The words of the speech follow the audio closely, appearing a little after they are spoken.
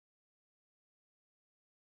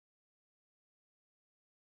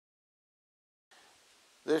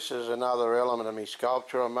this is another element of my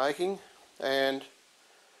sculpture I'm making, and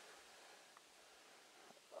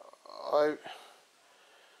I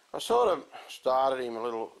sort of started him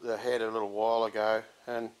the head a little while ago,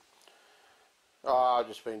 and I've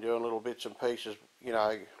just been doing little bits and pieces, you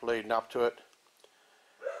know, leading up to it.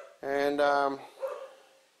 And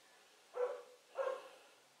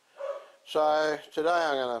so today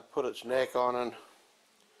I'm going to put its neck on, and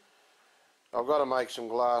I've got to make some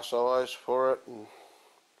glass eyes for it and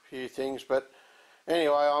a few things. But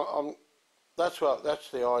anyway, that's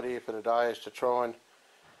the idea for today, is to try and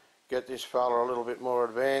get this fella a little bit more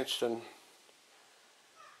advanced and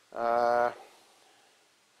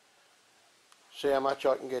see how much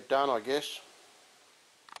I can get done, I guess.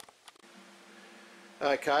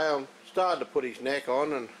 Okay, I'm starting to put his neck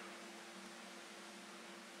on, and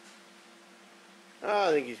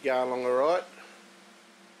I think he's going along alright.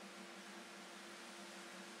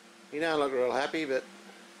 He don't look real happy, but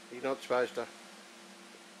he's not supposed to.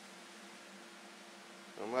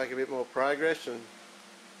 I'll make a bit more progress and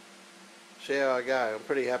see how I go. I'm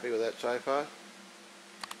pretty happy with that so far.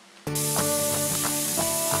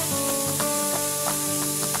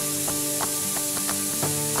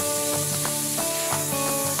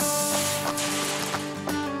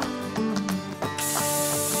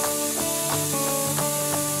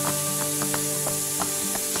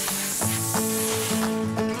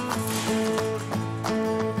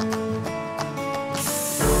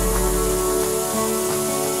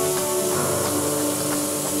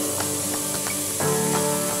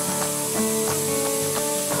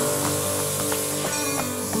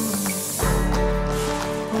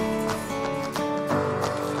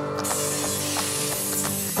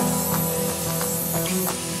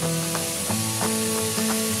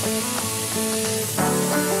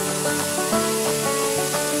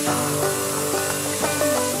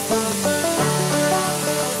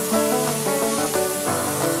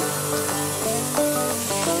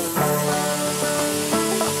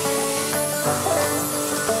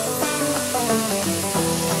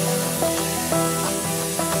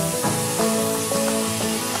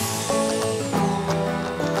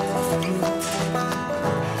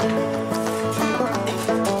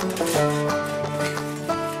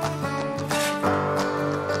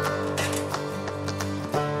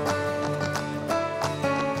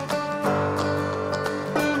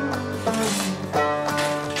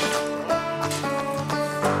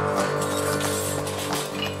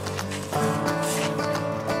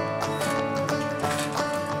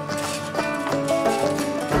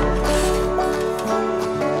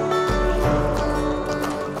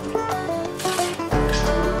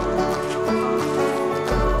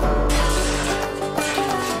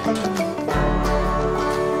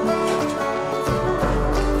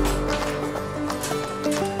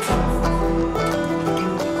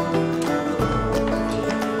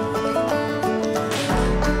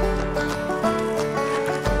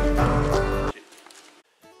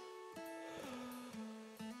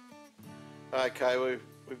 Okay,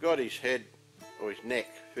 we've got his head, or his neck,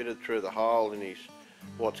 fitted through the hole in his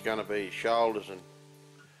what's going to be his shoulders and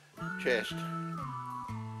chest.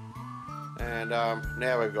 And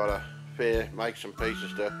now we've got to make some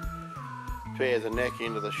pieces to fair the neck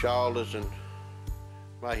into the shoulders and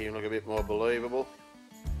make him look a bit more believable.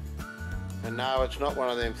 And no, it's not one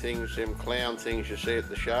of them things, them clown things you see at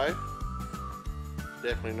the show.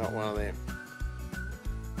 Definitely not one of them.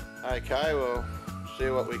 Okay, we'll see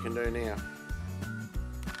what we can do now.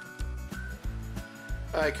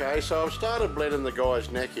 Okay, so I've started blending the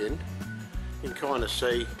guy's neck in. You can kind of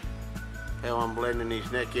see how I'm blending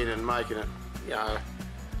his neck in and making it, you know,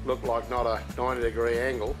 look like not a 90-degree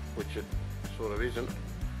angle, which it sort of isn't.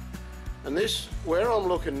 And this, where I'm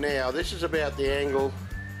looking now, this is about the angle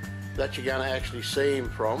that you're going to actually see him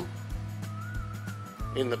from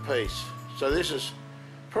in the piece. So this is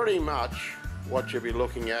pretty much what you'll be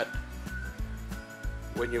looking at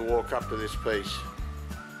when you walk up to this piece.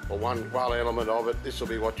 Or one element of it, this will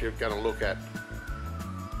be what you're going to look at.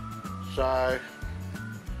 So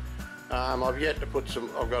I've yet to put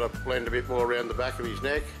I've got to blend a bit more around the back of his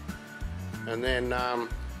neck, and then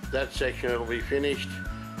that section will be finished.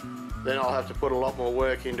 Then I'll have to put a lot more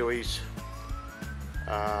work into his,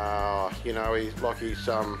 you know, his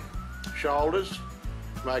shoulders,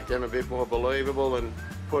 make them a bit more believable, and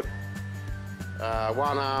put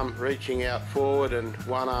one arm reaching out forward and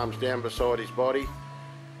one arm's down beside his body.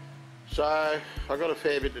 So I've got a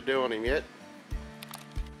fair bit to do on him yet.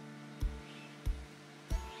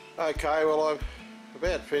 Okay, well, I've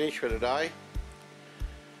about finished for today.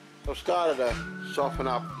 I've started to soften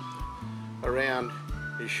up around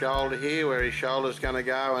his shoulder here, where his shoulder's going to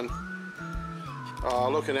go, and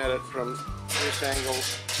Looking at it from this angle,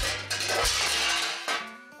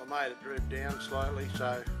 I made it droop down slightly,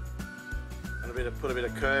 so and put a bit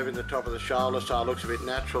of curve in the top of the shoulder so it looks a bit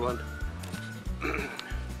natural, and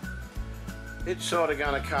it's sort of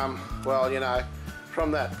going to come, well, you know,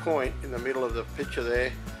 from that point in the middle of the picture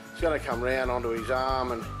there, it's going to come round onto his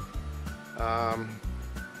arm, and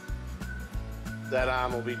that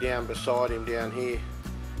arm will be down beside him down here.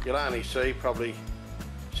 You'll only see probably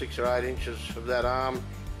 6 or 8 inches of that arm,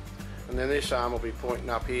 and then this arm will be pointing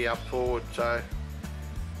up here, up forward. So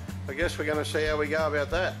I guess we're going to see how we go about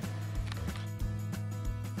that.